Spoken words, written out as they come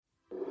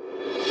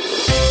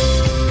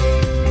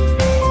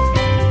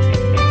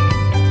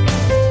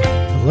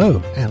Hello,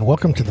 and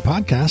welcome to the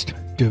podcast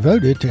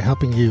devoted to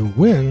helping you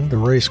win the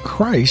race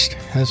Christ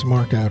has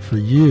marked out for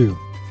you.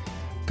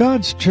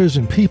 God's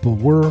chosen people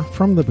were,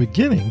 from the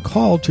beginning,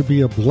 called to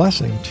be a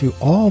blessing to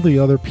all the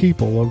other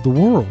people of the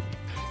world.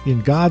 In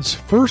God's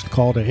first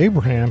call to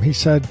Abraham, he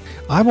said,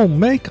 "I will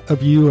make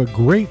of you a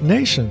great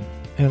nation,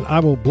 and I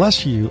will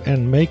bless you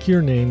and make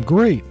your name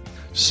great,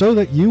 so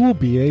that you will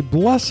be a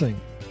blessing.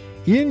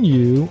 In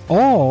you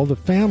all the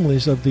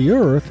families of the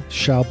earth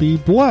shall be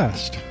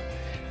blessed."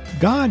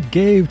 God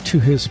gave to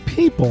his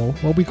people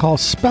what we call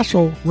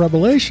special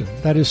revelation,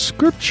 that is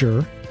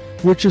Scripture,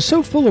 which is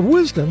so full of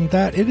wisdom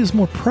that it is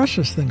more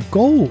precious than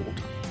gold.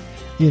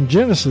 In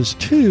Genesis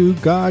 2,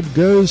 God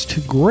goes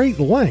to great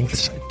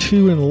lengths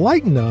to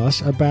enlighten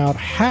us about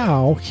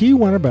how he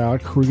went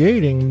about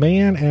creating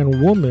man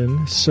and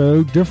woman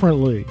so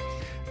differently.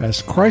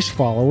 As Christ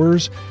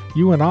followers,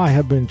 you and I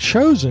have been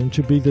chosen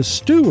to be the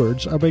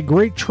stewards of a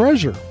great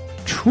treasure,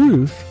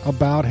 truth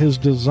about his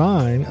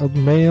design of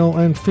male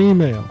and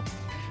female.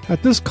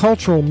 At this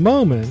cultural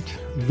moment,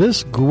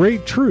 this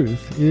great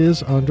truth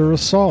is under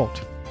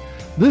assault.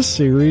 This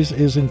series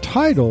is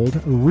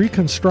entitled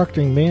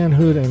Reconstructing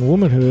Manhood and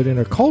Womanhood in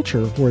a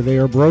Culture Where They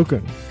Are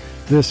Broken.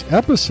 This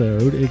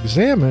episode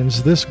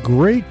examines this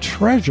great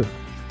treasure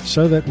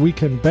so that we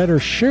can better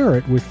share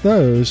it with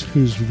those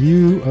whose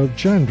view of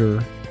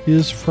gender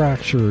is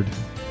fractured.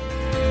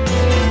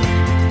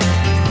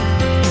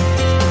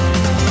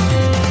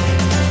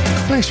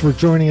 Thanks for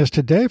joining us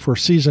today for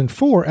Season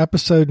 4,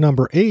 Episode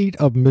number 8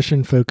 of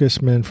Mission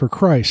Focused Men for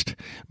Christ.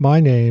 My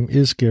name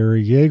is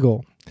Gary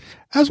Yeagle.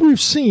 As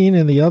we've seen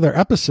in the other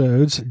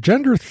episodes,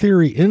 gender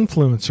theory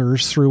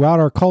influencers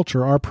throughout our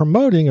culture are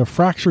promoting a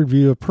fractured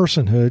view of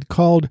personhood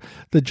called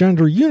the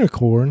gender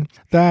unicorn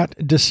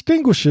that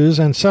distinguishes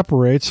and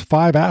separates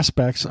 5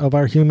 aspects of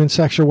our human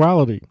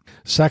sexuality: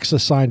 sex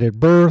assigned at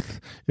birth,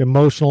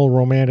 emotional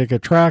romantic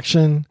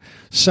attraction,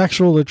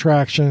 sexual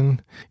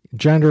attraction,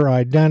 gender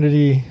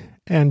identity,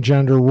 and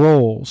gender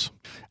roles.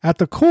 At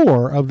the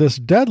core of this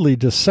deadly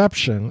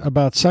deception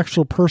about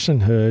sexual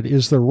personhood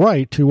is the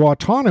right to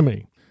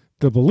autonomy,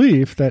 the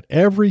belief that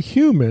every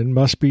human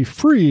must be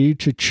free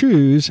to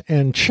choose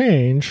and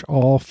change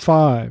all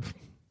 5.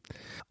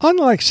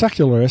 Unlike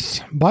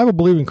secularists,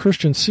 Bible-believing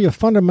Christians see a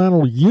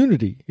fundamental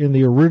unity in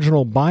the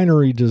original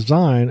binary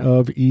design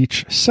of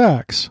each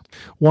sex.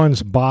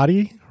 One's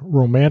body,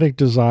 romantic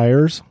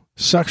desires,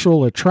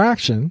 sexual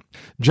attraction,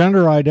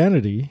 gender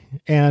identity,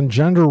 and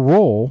gender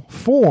role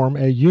form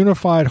a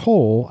unified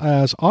whole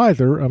as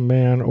either a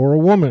man or a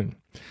woman.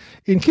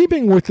 In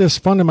keeping with this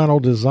fundamental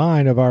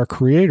design of our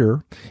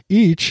Creator,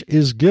 each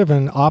is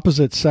given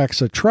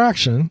opposite-sex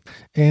attraction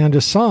and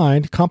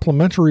assigned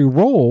complementary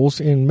roles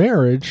in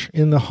marriage,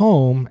 in the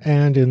home,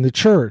 and in the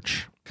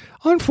church.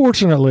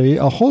 Unfortunately,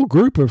 a whole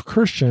group of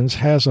Christians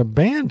has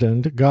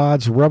abandoned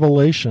God's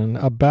revelation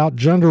about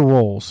gender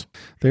roles.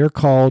 They are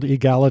called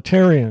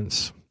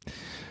egalitarians.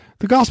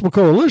 The Gospel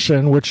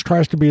Coalition, which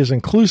tries to be as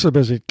inclusive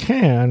as it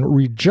can,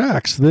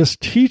 rejects this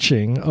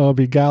teaching of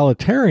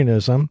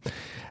egalitarianism,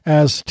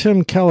 as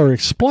Tim Keller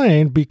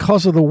explained,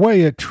 because of the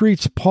way it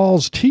treats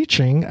Paul's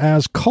teaching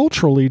as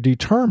culturally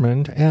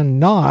determined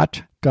and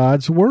not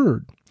God's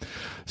Word.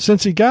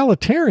 Since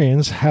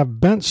egalitarians have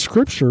bent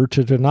Scripture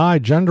to deny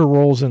gender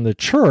roles in the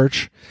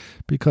church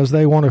because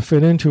they want to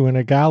fit into an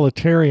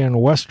egalitarian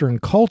Western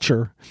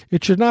culture,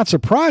 it should not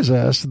surprise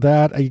us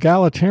that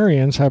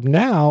egalitarians have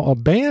now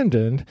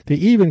abandoned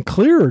the even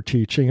clearer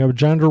teaching of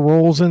gender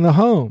roles in the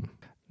home.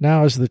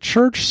 Now, as the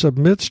church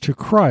submits to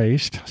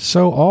Christ,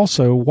 so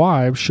also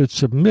wives should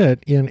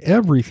submit in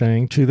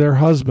everything to their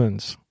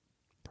husbands.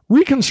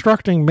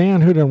 Reconstructing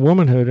manhood and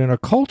womanhood in a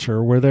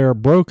culture where they are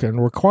broken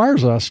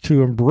requires us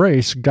to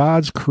embrace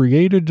God's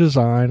created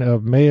design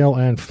of male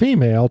and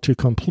female to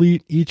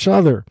complete each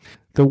other.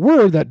 The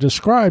word that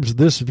describes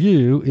this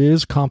view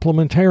is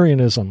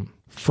complementarianism,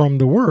 from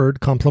the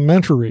word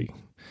complementary.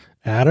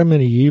 Adam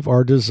and Eve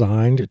are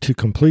designed to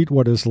complete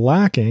what is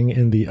lacking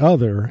in the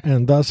other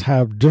and thus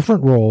have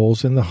different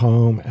roles in the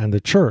home and the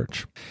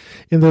church.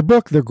 In their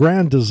book, The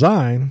Grand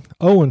Design,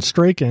 Owen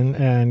Strachan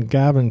and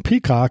Gavin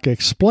Peacock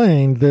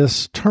explained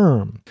this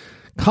term.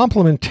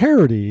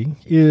 Complementarity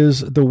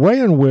is the way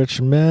in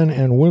which men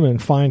and women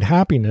find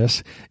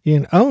happiness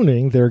in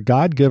owning their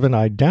God-given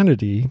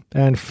identity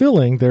and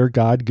filling their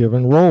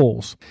God-given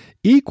roles.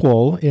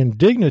 Equal in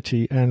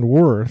dignity and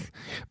worth,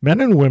 men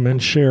and women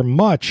share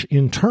much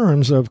in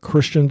terms of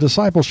Christian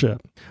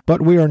discipleship,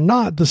 but we are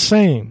not the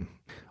same.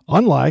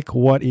 Unlike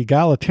what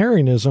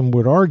egalitarianism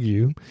would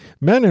argue,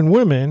 men and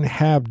women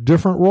have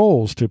different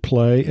roles to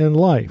play in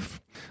life.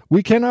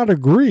 We cannot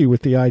agree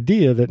with the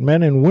idea that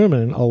men and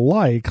women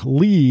alike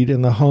lead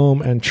in the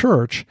home and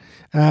church,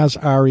 as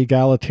our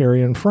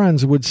egalitarian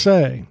friends would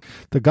say.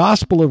 The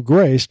gospel of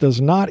grace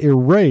does not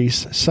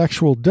erase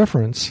sexual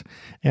difference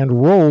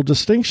and role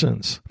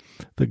distinctions.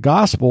 The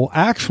gospel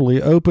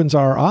actually opens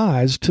our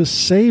eyes to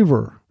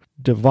savor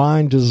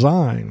divine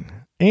design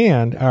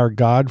and our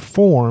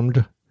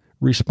God-formed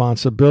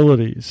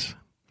responsibilities.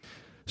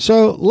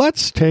 So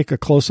let's take a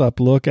close-up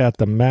look at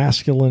the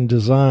masculine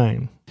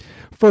design.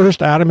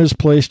 First, Adam is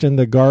placed in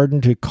the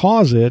garden to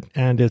cause it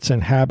and its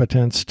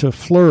inhabitants to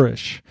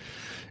flourish.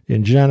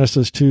 In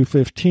Genesis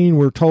 2:15,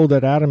 we're told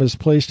that Adam is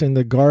placed in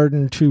the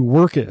garden to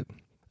work it.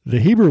 The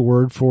Hebrew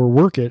word for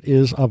work it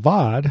is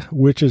avad,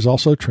 which is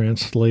also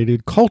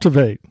translated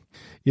cultivate.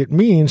 It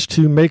means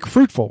to make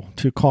fruitful,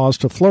 to cause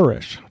to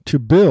flourish, to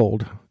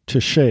build, to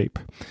shape.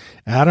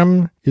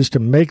 Adam is to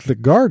make the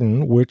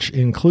garden, which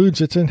includes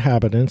its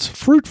inhabitants,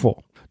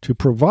 fruitful, to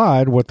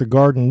provide what the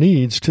garden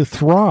needs to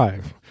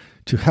thrive,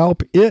 to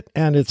help it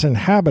and its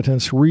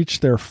inhabitants reach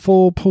their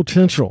full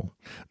potential.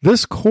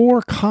 This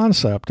core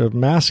concept of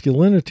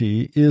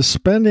masculinity is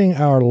spending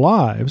our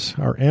lives,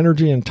 our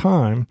energy and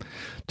time,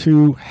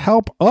 to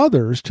help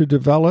others to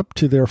develop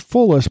to their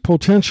fullest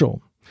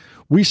potential.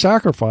 We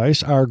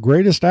sacrifice our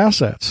greatest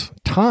assets,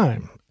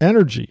 time,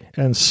 energy,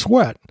 and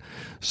sweat,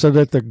 so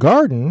that the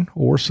garden,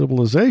 or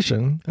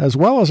civilization, as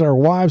well as our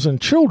wives and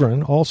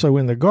children, also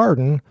in the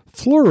garden,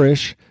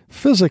 flourish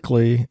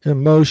physically,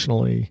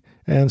 emotionally,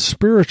 and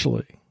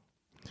spiritually.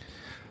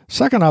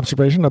 Second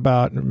observation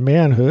about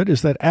manhood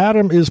is that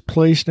Adam is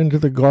placed into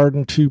the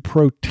garden to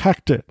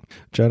protect it.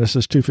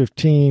 Genesis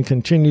 2:15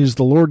 continues,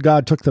 "The Lord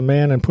God took the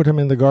man and put him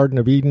in the Garden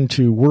of Eden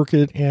to work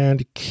it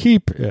and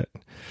keep it."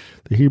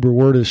 The Hebrew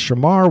word is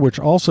shamar, which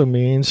also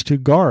means to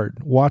guard,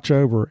 watch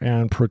over,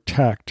 and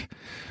protect.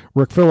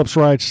 Rick Phillips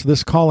writes,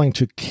 "This calling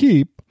to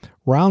keep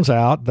rounds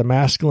out the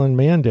masculine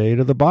mandate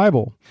of the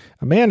Bible.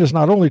 A man is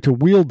not only to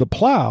wield the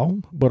plow,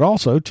 but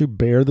also to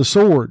bear the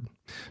sword.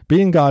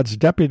 Being God's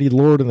deputy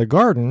lord in the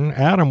garden,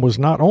 Adam was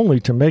not only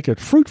to make it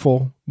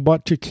fruitful,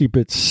 but to keep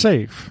it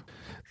safe."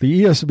 The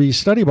ESV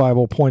Study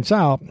Bible points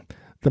out,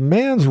 the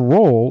man's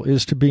role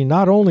is to be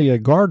not only a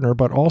gardener,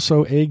 but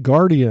also a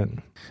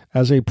guardian.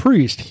 As a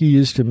priest, he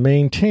is to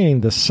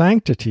maintain the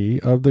sanctity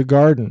of the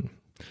garden.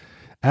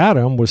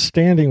 Adam was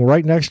standing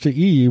right next to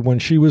Eve when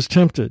she was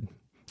tempted.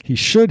 He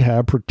should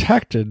have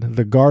protected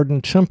the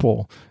garden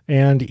temple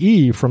and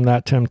Eve from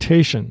that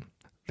temptation.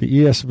 The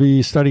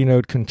ESV study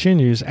note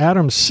continues,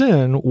 Adam's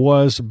sin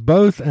was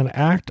both an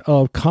act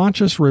of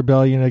conscious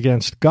rebellion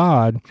against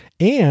God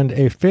and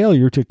a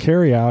failure to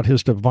carry out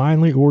his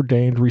divinely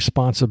ordained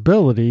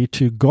responsibility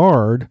to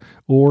guard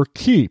or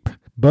keep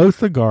both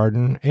the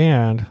garden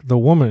and the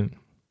woman.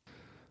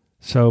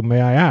 So may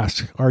I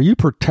ask, are you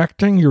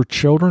protecting your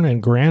children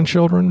and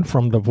grandchildren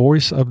from the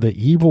voice of the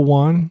evil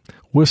one,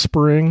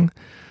 whispering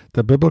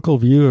the biblical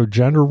view of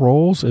gender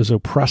roles is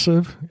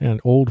oppressive and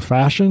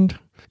old-fashioned?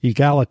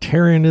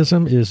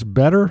 Egalitarianism is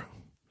better?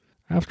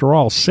 After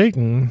all,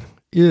 Satan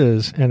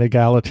is an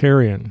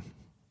egalitarian.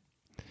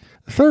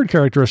 The third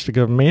characteristic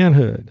of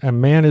manhood, a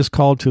man is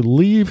called to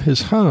leave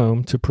his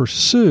home to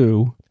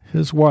pursue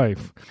his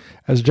wife.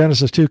 As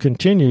Genesis 2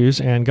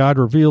 continues and God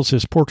reveals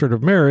his portrait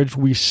of marriage,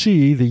 we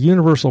see the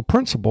universal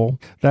principle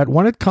that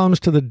when it comes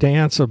to the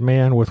dance of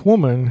man with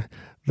woman,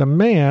 the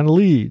man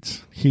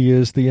leads. He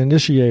is the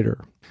initiator.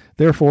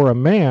 Therefore a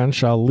man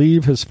shall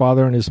leave his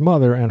father and his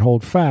mother and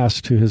hold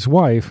fast to his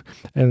wife,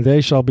 and they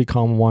shall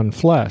become one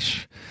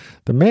flesh.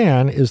 The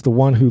man is the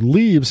one who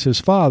leaves his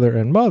father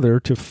and mother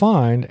to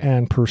find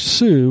and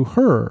pursue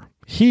her.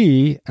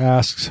 He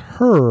asks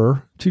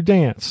her to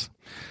dance.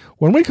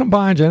 When we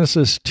combine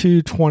Genesis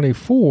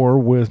 2:24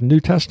 with New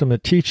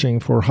Testament teaching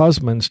for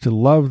husbands to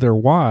love their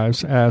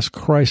wives as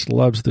Christ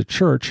loves the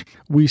church,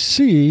 we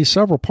see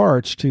several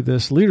parts to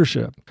this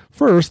leadership.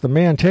 First, the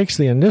man takes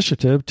the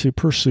initiative to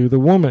pursue the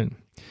woman.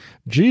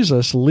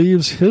 Jesus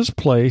leaves his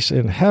place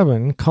in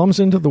heaven, comes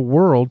into the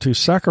world to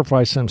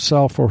sacrifice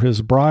himself for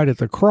his bride at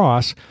the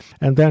cross,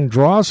 and then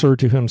draws her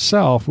to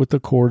himself with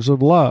the cords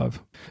of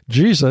love.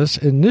 Jesus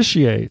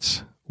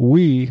initiates.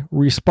 We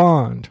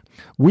respond.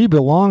 We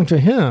belong to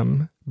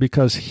him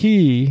because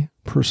he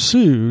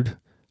pursued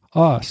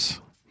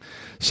us.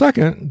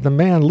 Second, the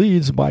man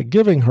leads by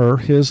giving her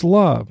his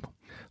love.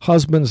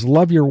 Husbands,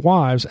 love your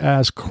wives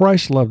as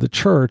Christ loved the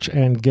church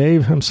and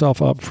gave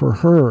himself up for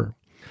her.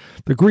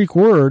 The Greek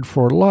word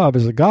for love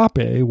is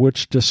agape,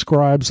 which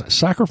describes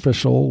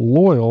sacrificial,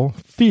 loyal,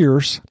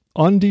 fierce,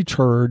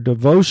 undeterred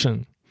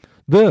devotion.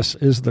 This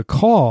is the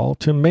call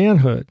to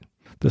manhood,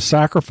 the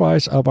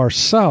sacrifice of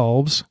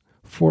ourselves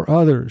for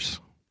others.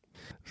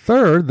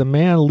 Third, the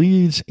man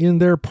leads in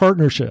their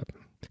partnership.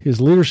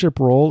 His leadership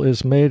role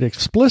is made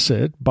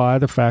explicit by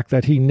the fact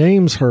that he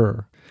names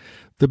her.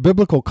 The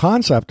biblical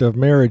concept of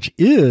marriage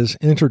is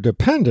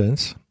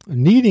interdependence,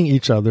 needing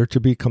each other to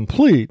be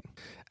complete.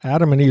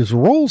 Adam and Eve's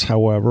roles,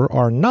 however,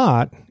 are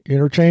not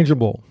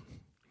interchangeable.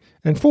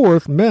 And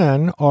fourth,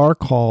 men are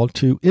called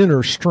to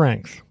inner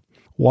strength.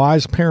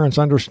 Wise parents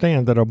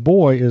understand that a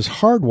boy is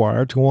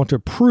hardwired to want to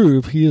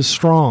prove he is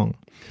strong.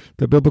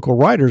 The biblical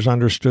writers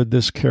understood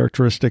this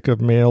characteristic of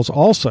males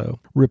also,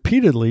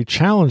 repeatedly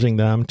challenging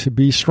them to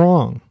be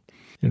strong.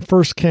 In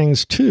 1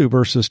 Kings 2,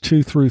 verses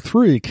 2 through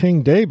 3,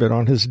 King David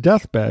on his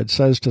deathbed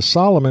says to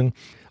Solomon,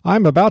 I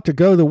am about to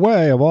go the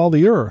way of all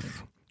the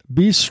earth.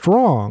 Be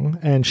strong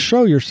and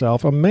show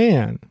yourself a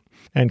man,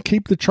 and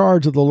keep the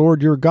charge of the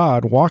Lord your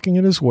God, walking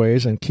in his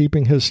ways and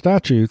keeping his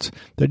statutes,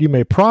 that you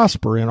may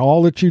prosper in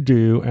all that you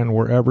do and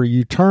wherever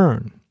you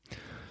turn.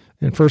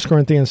 In 1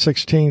 Corinthians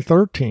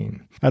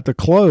 16:13, at the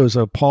close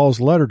of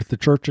Paul's letter to the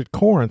church at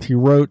Corinth, he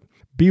wrote,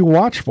 "Be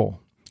watchful,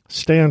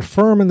 stand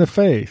firm in the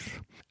faith,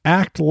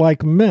 act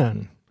like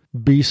men,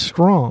 be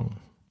strong."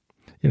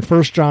 In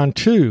 1 John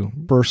 2,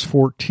 verse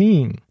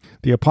 14,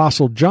 the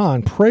Apostle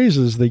John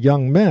praises the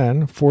young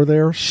men for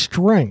their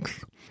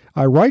strength.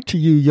 "I write to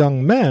you,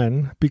 young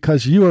men,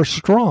 because you are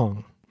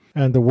strong,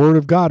 and the word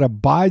of God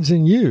abides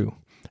in you,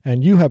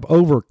 and you have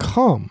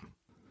overcome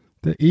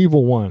the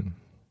evil one."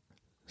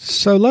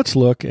 So let's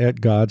look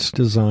at God's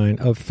design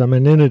of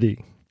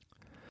femininity.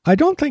 I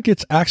don't think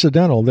it's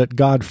accidental that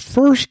God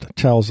first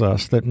tells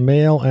us that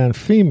male and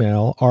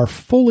female are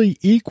fully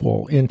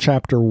equal in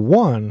chapter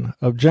 1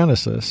 of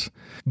Genesis,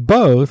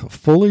 both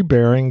fully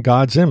bearing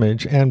God's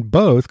image and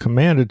both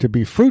commanded to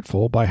be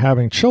fruitful by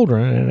having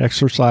children and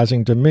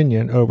exercising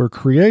dominion over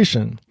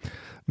creation.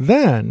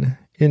 Then,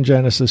 in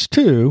Genesis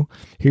 2,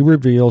 he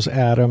reveals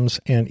Adam's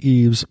and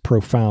Eve's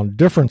profound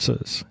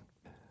differences.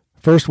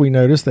 First, we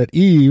notice that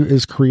Eve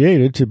is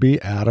created to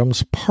be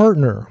Adam's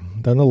partner.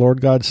 Then the Lord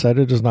God said,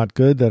 "It is not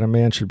good that a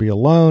man should be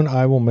alone.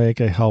 I will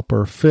make a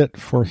helper fit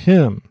for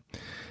him."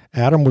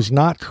 Adam was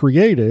not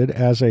created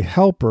as a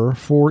helper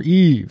for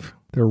Eve.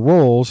 Their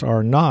roles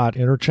are not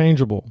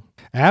interchangeable.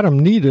 Adam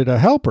needed a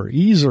helper,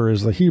 ezer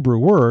is the Hebrew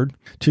word,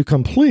 to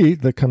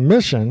complete the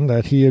commission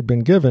that he had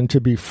been given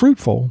to be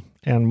fruitful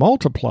and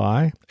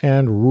multiply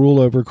and rule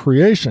over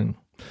creation.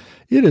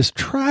 It is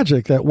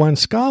tragic that when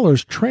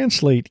scholars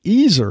translate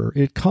ezer,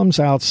 it comes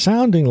out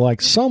sounding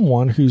like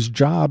someone whose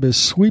job is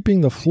sweeping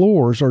the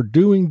floors or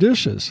doing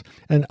dishes,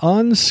 an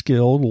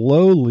unskilled,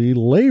 lowly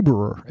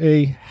laborer,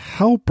 a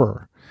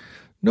helper.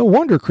 No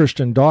wonder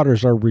Christian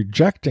daughters are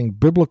rejecting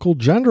biblical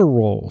gender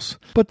roles.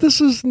 But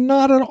this is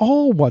not at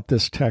all what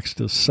this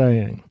text is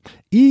saying.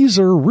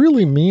 Ezer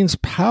really means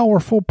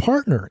powerful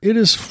partner. It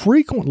is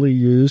frequently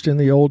used in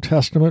the Old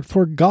Testament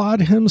for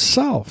God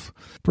himself.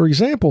 For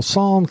example,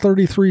 Psalm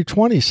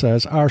 33:20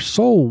 says, "Our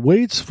soul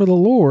waits for the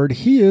Lord.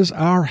 He is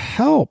our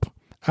help,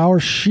 our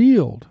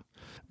shield."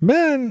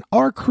 Men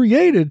are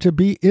created to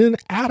be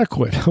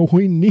inadequate.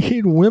 We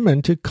need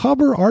women to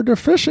cover our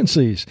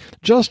deficiencies,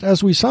 just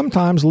as we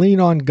sometimes lean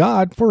on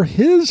God for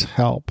his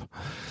help.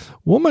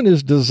 Woman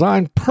is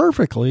designed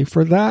perfectly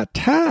for that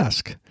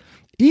task.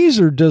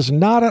 Ezer does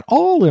not at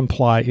all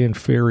imply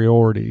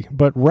inferiority,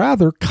 but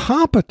rather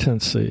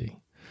competency.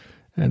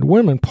 And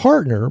women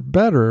partner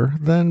better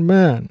than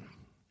men.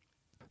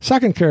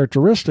 Second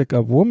characteristic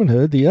of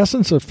womanhood, the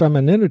essence of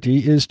femininity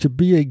is to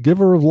be a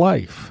giver of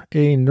life,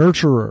 a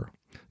nurturer.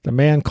 The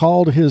man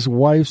called his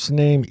wife's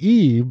name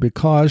Eve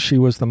because she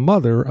was the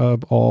mother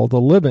of all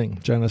the living,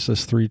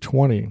 Genesis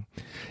 3:20.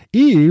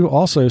 Eve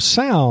also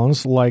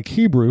sounds like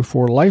Hebrew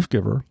for life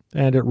giver,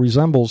 and it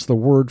resembles the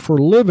word for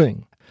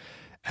living.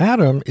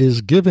 Adam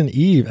is given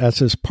Eve as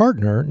his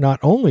partner not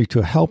only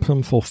to help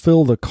him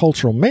fulfill the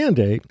cultural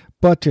mandate,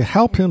 but to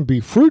help him be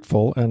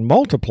fruitful and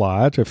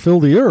multiply to fill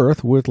the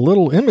earth with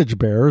little image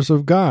bearers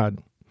of God.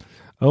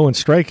 Owen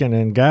Strachan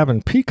and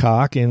Gavin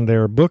Peacock, in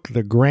their book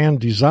The Grand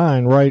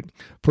Design, write,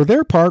 "For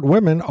their part,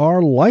 women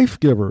are life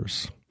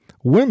givers.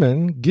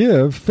 Women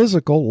give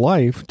physical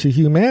life to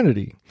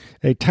humanity,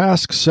 a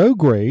task so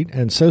great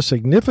and so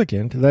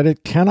significant that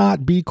it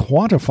cannot be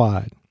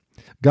quantified.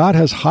 God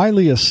has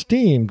highly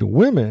esteemed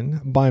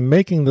women by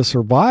making the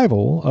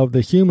survival of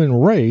the human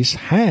race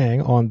hang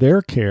on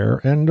their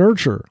care and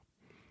nurture.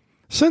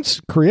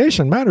 Since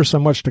creation matters so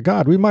much to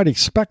God, we might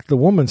expect the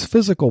woman's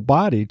physical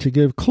body to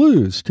give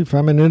clues to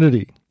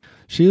femininity.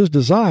 She is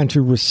designed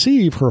to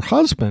receive her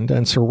husband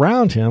and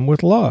surround him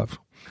with love.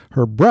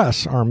 Her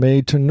breasts are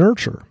made to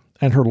nurture,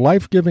 and her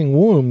life-giving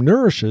womb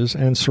nourishes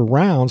and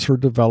surrounds her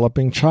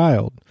developing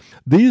child.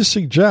 These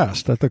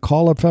suggest that the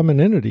call of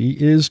femininity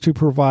is to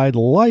provide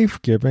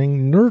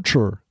life-giving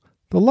nurture.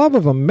 The love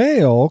of a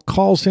male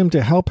calls him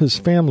to help his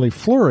family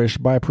flourish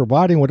by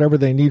providing whatever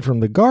they need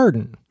from the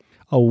garden.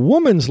 A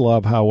woman's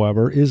love,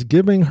 however, is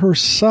giving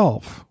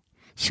herself,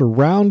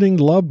 surrounding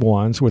loved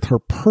ones with her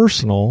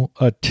personal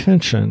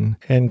attention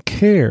and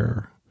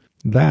care.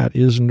 That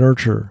is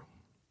nurture.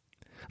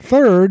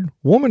 Third,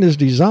 woman is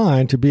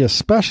designed to be a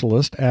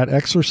specialist at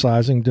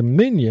exercising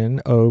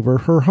dominion over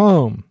her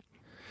home.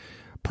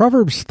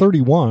 Proverbs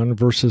 31,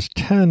 verses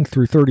 10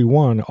 through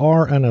 31,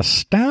 are an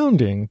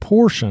astounding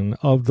portion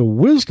of the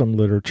wisdom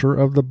literature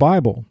of the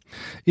Bible.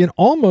 In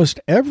almost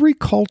every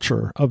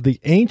culture of the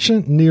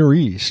ancient Near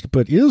East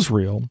but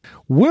Israel,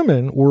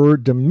 women were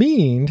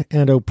demeaned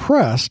and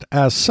oppressed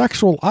as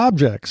sexual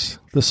objects,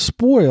 the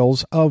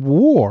spoils of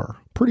war,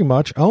 pretty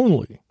much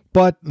only.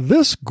 But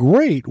this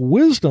great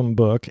wisdom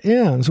book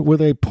ends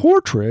with a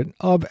portrait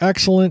of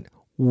excellent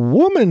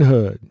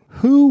womanhood.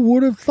 Who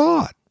would have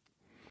thought?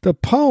 The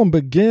poem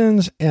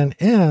begins and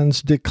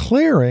ends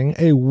declaring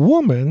a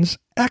woman's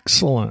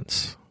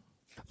excellence.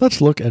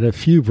 Let's look at a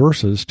few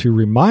verses to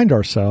remind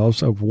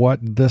ourselves of what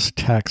this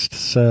text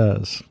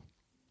says.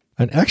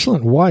 An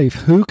excellent wife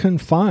who can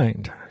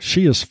find?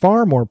 She is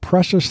far more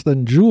precious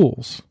than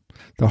jewels.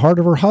 The heart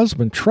of her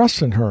husband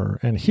trusts in her,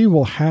 and he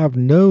will have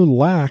no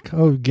lack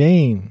of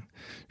gain.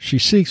 She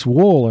seeks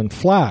wool and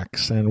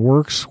flax and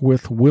works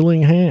with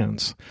willing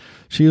hands.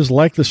 She is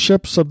like the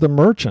ships of the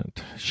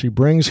merchant. She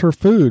brings her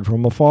food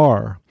from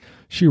afar.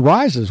 She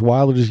rises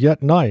while it is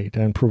yet night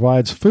and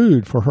provides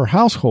food for her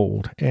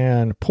household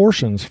and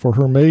portions for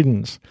her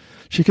maidens.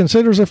 She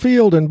considers a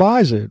field and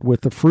buys it.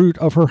 With the fruit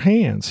of her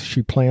hands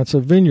she plants a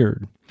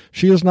vineyard.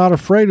 She is not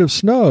afraid of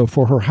snow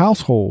for her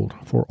household,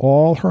 for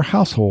all her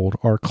household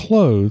are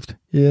clothed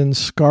in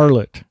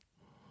scarlet.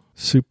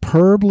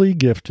 Superbly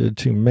gifted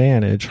to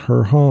manage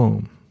her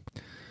home.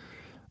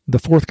 The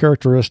fourth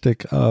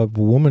characteristic of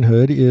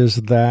womanhood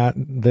is that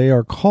they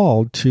are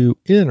called to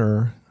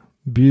inner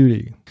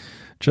beauty.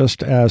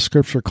 Just as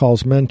Scripture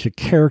calls men to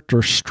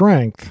character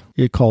strength,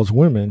 it calls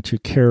women to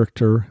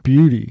character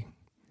beauty.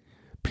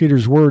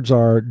 Peter's words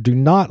are, "Do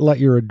not let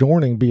your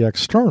adorning be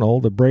external,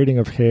 the braiding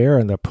of hair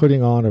and the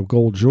putting on of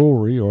gold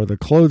jewelry or the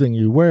clothing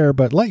you wear,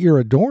 but let your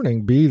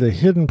adorning be the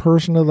hidden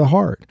person of the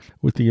heart,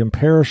 with the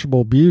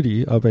imperishable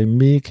beauty of a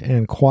meek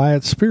and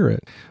quiet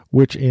spirit,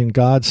 which in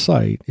God's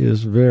sight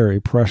is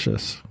very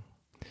precious."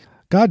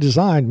 God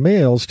designed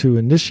males to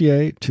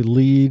initiate, to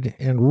lead,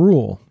 and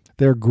rule.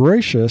 Their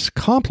gracious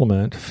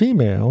complement,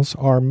 females,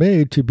 are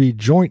made to be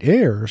joint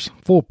heirs,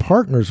 full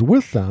partners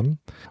with them,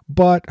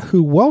 but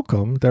who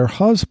welcome their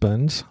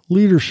husband's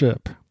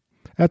leadership.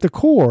 At the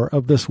core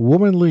of this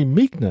womanly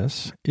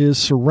meekness is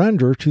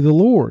surrender to the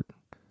Lord.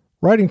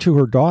 Writing to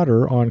her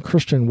daughter on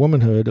Christian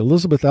womanhood,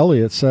 Elizabeth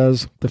Elliot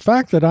says, "The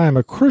fact that I am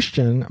a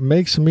Christian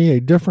makes me a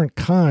different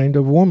kind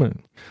of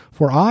woman,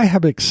 for I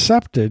have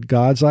accepted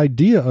God's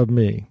idea of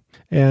me.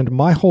 And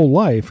my whole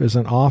life is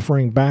an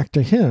offering back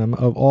to Him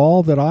of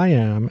all that I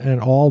am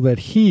and all that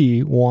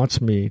He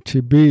wants me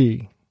to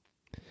be."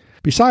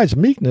 Besides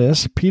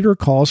meekness, Peter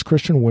calls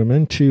Christian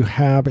women to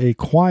have a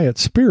quiet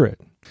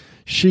spirit.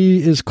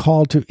 She is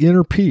called to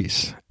inner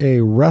peace,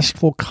 a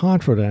restful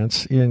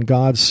confidence in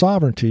God's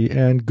sovereignty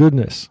and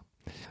goodness.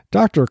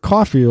 Dr.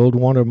 Caulfield,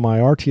 one of my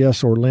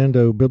RTS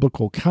Orlando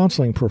biblical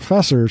counseling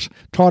professors,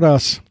 taught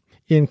us,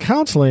 "In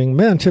counseling,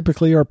 men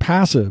typically are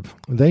passive.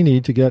 They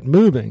need to get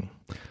moving.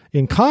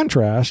 In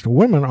contrast,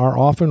 women are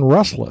often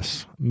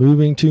restless,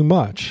 moving too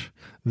much.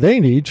 They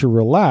need to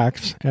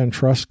relax and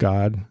trust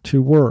God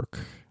to work."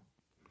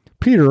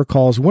 Peter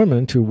calls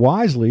women to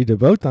wisely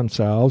devote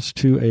themselves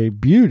to a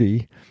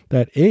beauty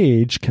that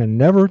age can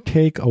never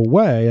take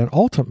away and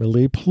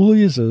ultimately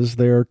pleases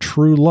their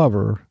true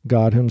lover,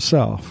 God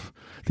Himself,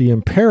 the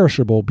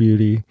imperishable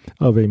beauty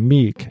of a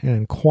meek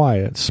and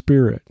quiet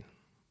spirit.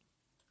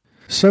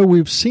 So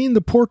we've seen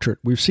the portrait,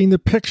 we've seen the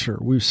picture,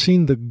 we've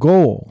seen the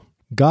goal.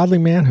 Godly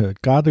manhood,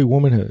 godly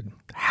womanhood.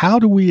 How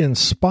do we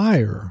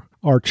inspire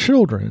our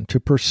children to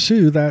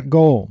pursue that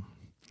goal?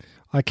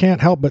 I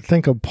can't help but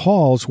think of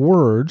Paul's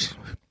words.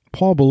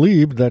 Paul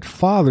believed that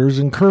fathers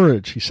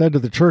encourage. He said to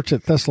the church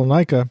at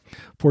Thessalonica,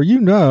 "For you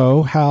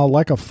know how,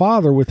 like a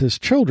father with his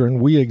children,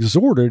 we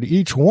exhorted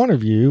each one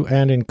of you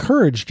and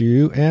encouraged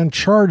you and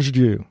charged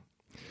you."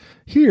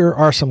 Here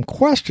are some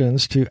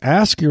questions to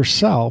ask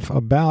yourself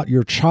about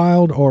your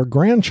child or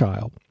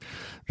grandchild.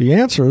 The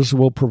answers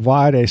will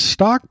provide a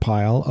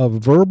stockpile of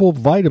verbal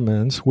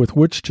vitamins with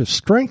which to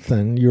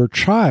strengthen your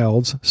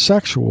child's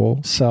sexual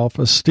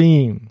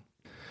self-esteem.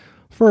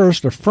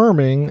 First,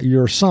 affirming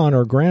your son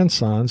or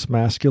grandson's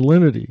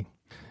masculinity.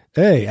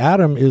 A.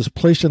 Adam is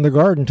placed in the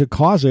garden to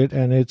cause it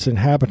and its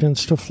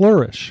inhabitants to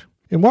flourish.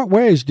 In what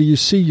ways do you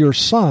see your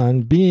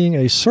son being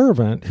a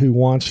servant who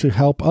wants to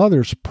help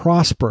others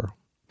prosper?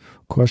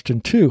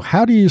 Question 2,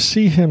 how do you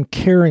see him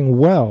caring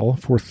well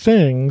for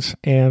things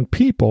and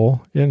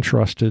people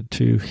entrusted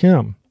to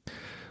him?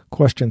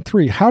 Question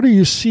 3, how do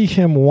you see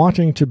him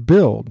wanting to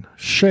build,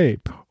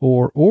 shape,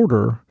 or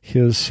order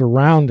his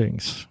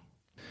surroundings?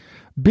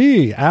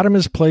 B, Adam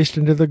is placed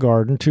into the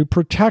garden to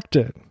protect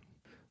it.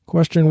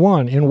 Question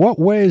 1, in what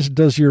ways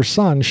does your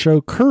son show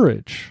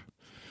courage?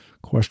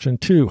 Question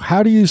 2,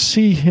 how do you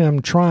see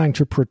him trying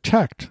to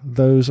protect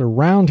those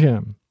around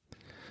him?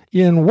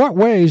 In what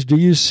ways do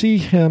you see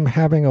him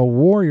having a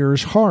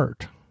warrior's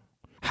heart?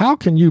 How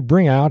can you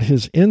bring out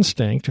his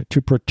instinct to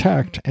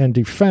protect and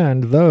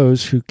defend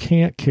those who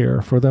can't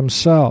care for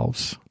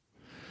themselves?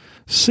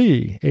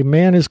 C, a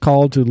man is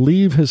called to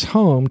leave his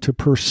home to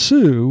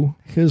pursue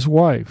his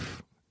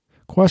wife.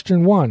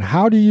 Question 1,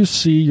 how do you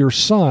see your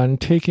son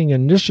taking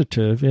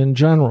initiative in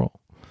general?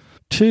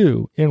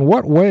 2, in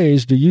what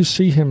ways do you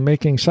see him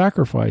making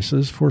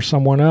sacrifices for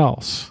someone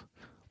else?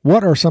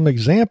 What are some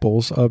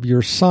examples of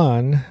your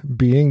son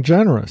being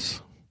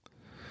generous?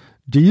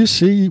 Do you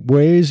see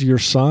ways your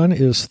son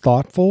is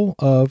thoughtful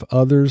of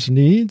others'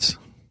 needs?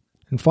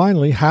 And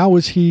finally, how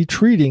is he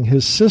treating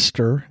his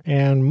sister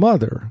and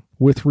mother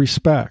with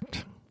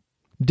respect?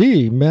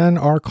 D, men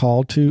are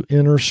called to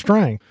inner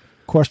strength.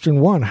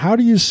 Question 1, how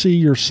do you see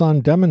your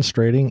son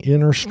demonstrating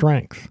inner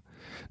strength?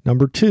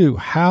 Number 2,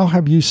 how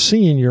have you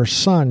seen your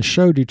son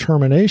show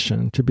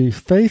determination to be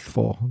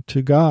faithful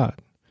to God?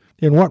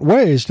 In what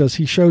ways does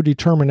he show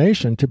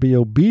determination to be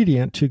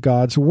obedient to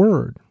God's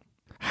word?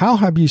 How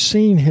have you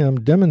seen him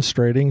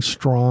demonstrating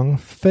strong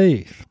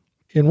faith?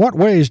 In what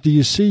ways do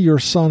you see your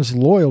son's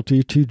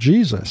loyalty to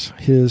Jesus,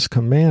 his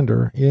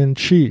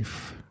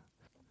commander-in-chief?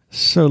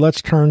 So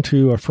let's turn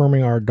to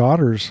affirming our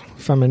daughter's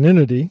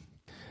femininity.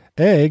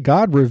 A,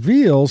 God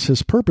reveals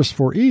his purpose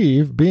for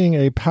Eve being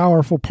a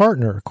powerful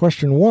partner.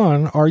 Question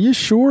 1, are you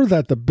sure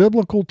that the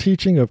biblical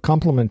teaching of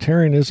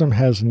complementarianism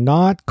has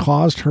not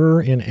caused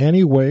her in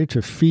any way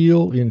to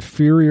feel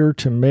inferior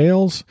to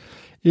males?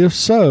 If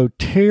so,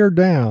 tear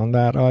down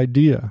that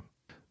idea.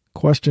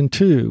 Question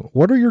 2,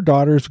 what are your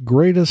daughter's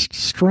greatest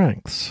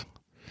strengths?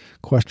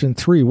 Question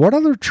 3, what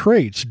other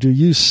traits do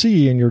you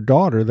see in your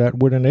daughter that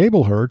would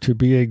enable her to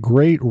be a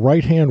great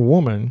right-hand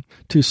woman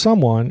to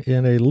someone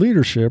in a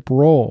leadership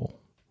role?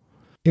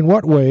 In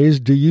what ways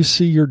do you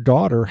see your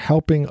daughter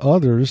helping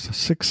others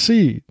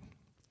succeed?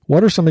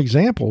 What are some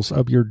examples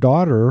of your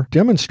daughter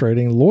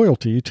demonstrating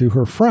loyalty to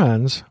her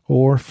friends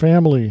or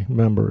family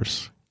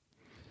members?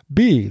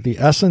 B, the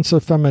essence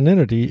of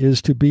femininity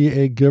is to be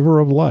a giver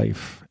of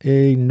life,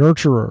 a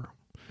nurturer.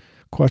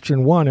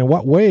 Question 1, in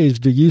what ways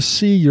do you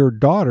see your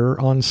daughter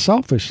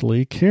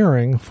unselfishly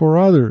caring for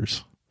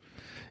others?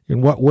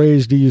 In what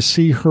ways do you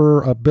see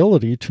her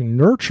ability to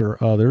nurture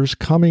others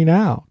coming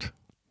out?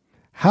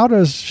 How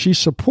does she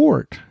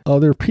support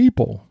other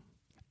people?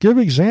 Give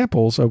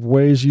examples of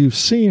ways you've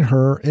seen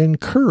her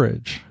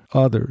encourage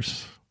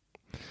others.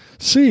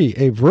 C,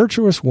 a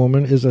virtuous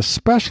woman is a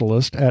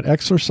specialist at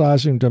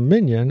exercising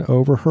dominion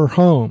over her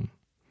home.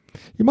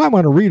 You might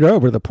want to read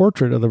over the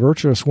portrait of the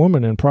virtuous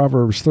woman in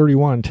Proverbs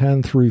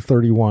 31:10 through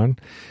 31.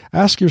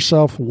 Ask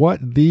yourself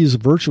what these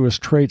virtuous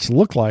traits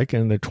look like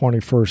in the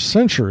 21st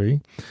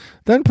century.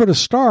 Then put a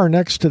star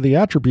next to the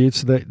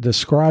attributes that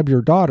describe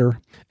your daughter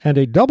and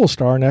a double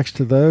star next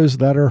to those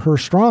that are her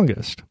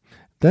strongest.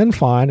 Then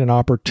find an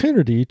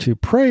opportunity to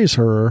praise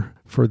her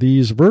for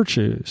these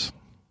virtues.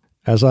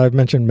 As I've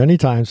mentioned many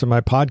times in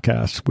my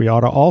podcasts, we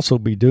ought to also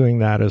be doing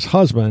that as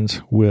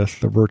husbands with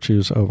the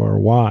virtues of our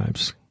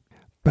wives.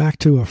 Back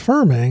to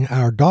affirming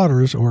our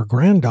daughter's or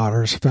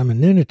granddaughter's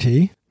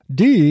femininity.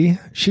 D,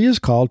 she is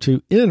called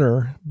to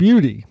inner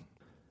beauty.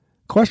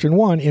 Question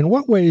 1, in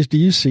what ways do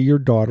you see your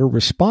daughter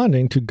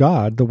responding to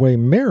God the way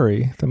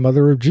Mary, the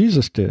mother of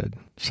Jesus, did,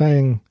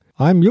 saying,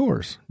 I'm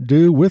yours,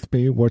 do with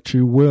me what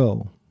you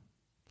will?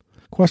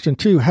 Question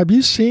 2, have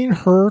you seen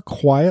her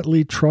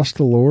quietly trust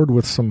the Lord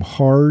with some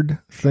hard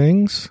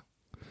things?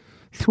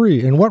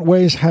 3, in what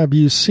ways have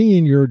you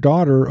seen your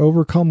daughter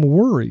overcome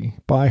worry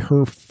by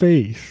her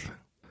faith?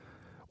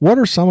 What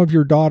are some of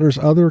your daughter's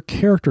other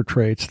character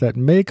traits that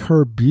make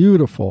her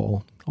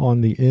beautiful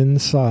on the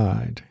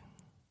inside?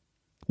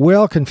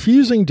 Well,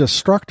 confusing,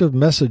 destructive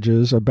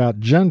messages about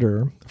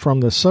gender from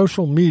the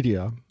social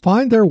media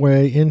find their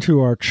way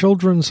into our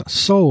children's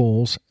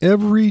souls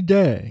every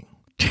day,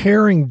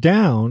 tearing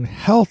down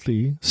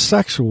healthy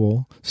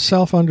sexual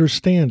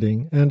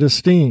self-understanding and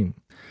esteem.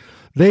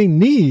 They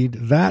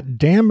need that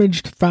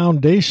damaged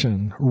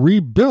foundation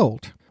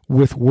rebuilt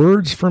with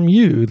words from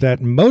you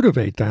that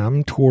motivate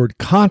them toward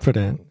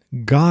confident,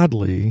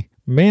 godly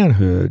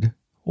manhood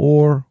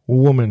or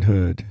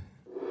womanhood.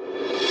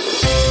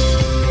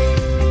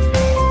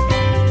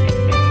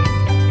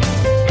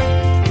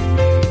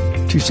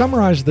 To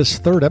summarize this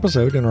third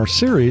episode in our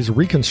series,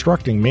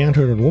 Reconstructing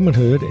Manhood and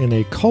Womanhood in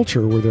a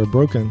Culture Where They're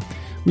Broken,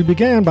 we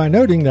began by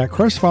noting that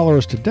Christ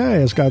followers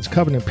today, as God's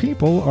covenant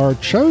people, are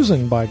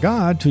chosen by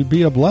God to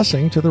be a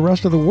blessing to the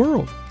rest of the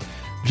world.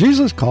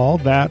 Jesus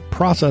called that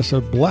process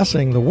of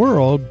blessing the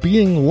world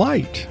being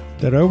light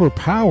that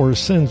overpowers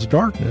sin's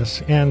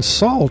darkness and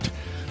salt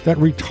that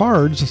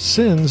retards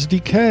sin's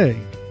decay.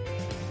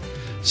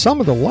 Some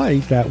of the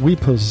light that we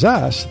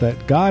possess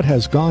that God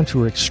has gone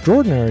to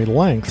extraordinary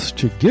lengths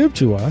to give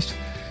to us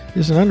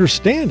is an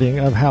understanding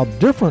of how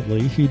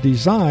differently He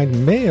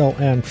designed male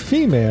and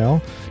female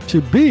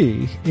to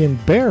be in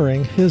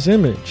bearing His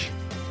image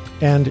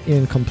and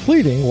in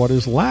completing what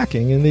is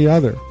lacking in the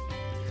other.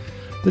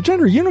 The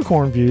gender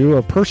unicorn view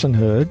of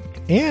personhood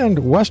and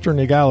Western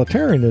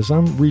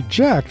egalitarianism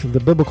reject the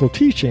biblical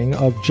teaching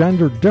of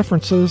gender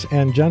differences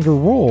and gender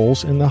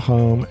roles in the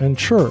home and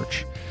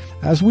church.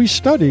 As we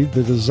studied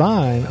the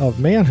design of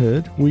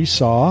manhood, we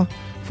saw,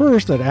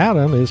 first, that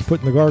Adam is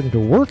put in the garden to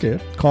work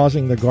it,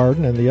 causing the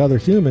garden and the other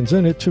humans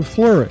in it to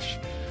flourish.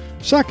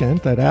 Second,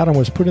 that Adam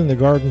was put in the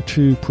garden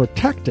to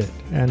protect it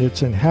and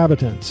its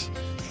inhabitants.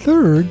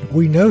 Third,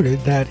 we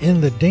noted that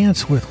in the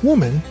dance with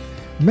woman,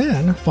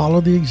 men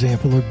followed the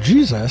example of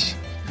Jesus,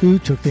 who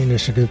took the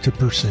initiative to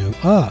pursue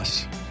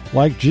us.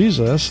 Like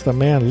Jesus, the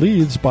man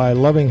leads by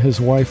loving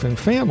his wife and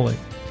family.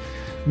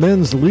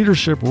 Men's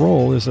leadership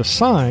role is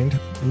assigned,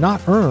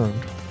 not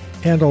earned,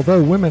 and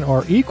although women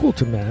are equal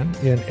to men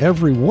in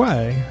every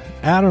way,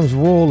 Adam's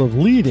role of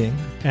leading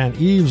and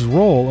Eve's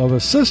role of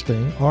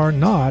assisting are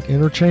not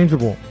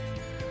interchangeable.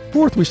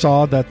 Fourth, we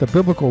saw that the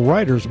biblical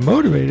writers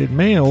motivated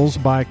males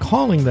by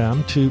calling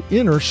them to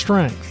inner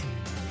strength.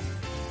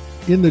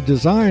 In the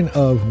design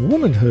of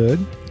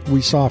womanhood,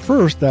 we saw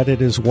first that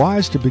it is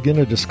wise to begin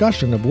a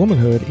discussion of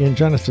womanhood in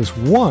Genesis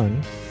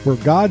 1, where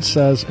God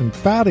says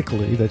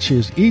emphatically that she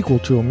is equal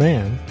to a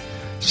man.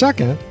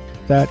 Second,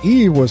 that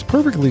Eve was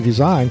perfectly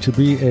designed to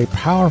be a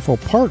powerful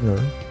partner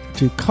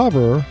to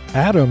cover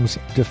Adam's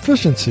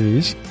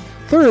deficiencies.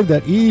 Third,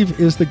 that Eve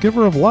is the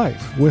giver of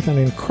life with an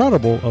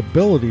incredible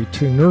ability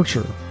to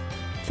nurture.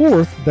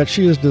 Fourth, that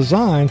she is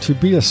designed to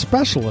be a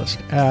specialist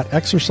at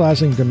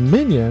exercising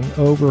dominion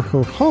over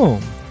her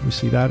home. We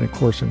see that, of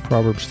course, in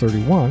Proverbs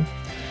 31.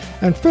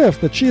 And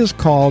fifth, that she is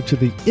called to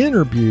the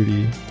inner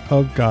beauty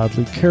of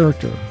godly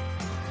character.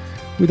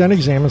 We then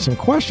examine some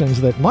questions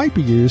that might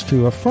be used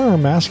to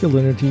affirm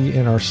masculinity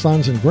in our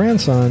sons and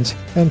grandsons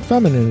and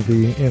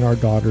femininity in our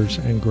daughters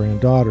and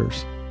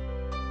granddaughters.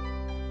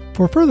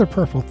 For further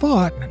prayerful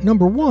thought,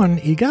 number one,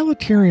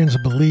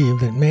 egalitarians believe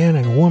that man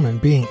and woman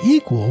being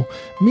equal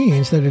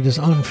means that it is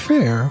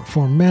unfair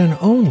for men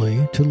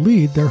only to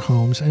lead their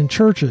homes and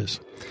churches.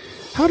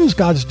 How does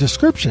God's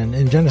description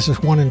in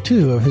Genesis 1 and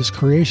 2 of his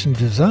creation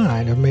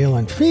design of male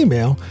and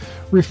female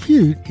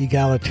refute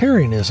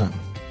egalitarianism,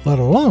 let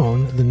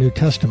alone the New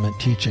Testament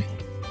teaching?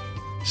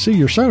 See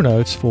your show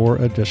notes for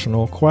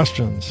additional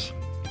questions.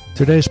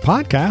 Today's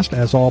podcast,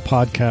 as all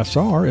podcasts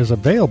are, is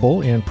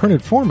available in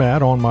printed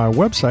format on my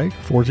website,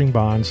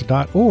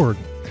 forgingbonds.org.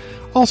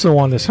 Also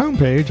on this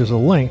homepage is a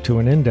link to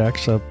an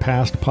index of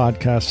past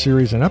podcast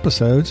series and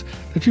episodes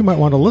that you might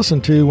want to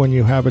listen to when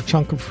you have a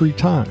chunk of free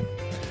time.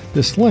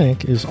 This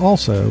link is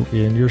also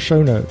in your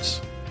show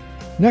notes.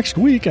 Next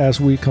week,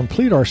 as we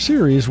complete our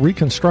series,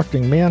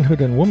 Reconstructing Manhood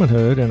and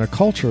Womanhood in a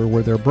Culture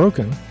Where They're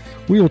Broken,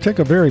 we will take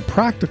a very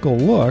practical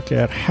look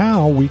at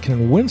how we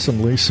can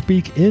winsomely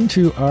speak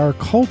into our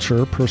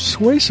culture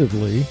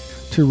persuasively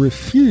to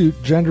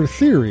refute gender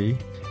theory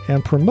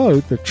and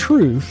promote the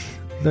truth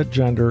that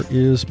gender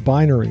is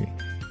binary.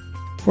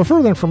 For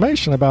further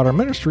information about our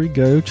ministry,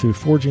 go to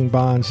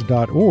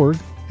forgingbonds.org.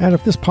 And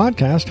if this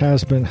podcast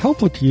has been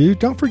helpful to you,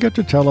 don't forget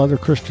to tell other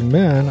Christian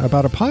men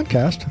about a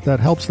podcast that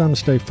helps them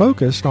stay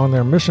focused on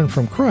their mission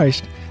from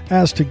Christ,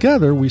 as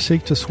together we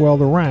seek to swell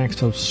the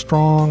ranks of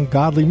strong,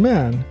 godly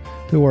men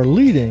who are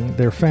leading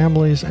their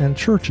families and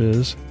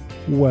churches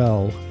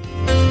well.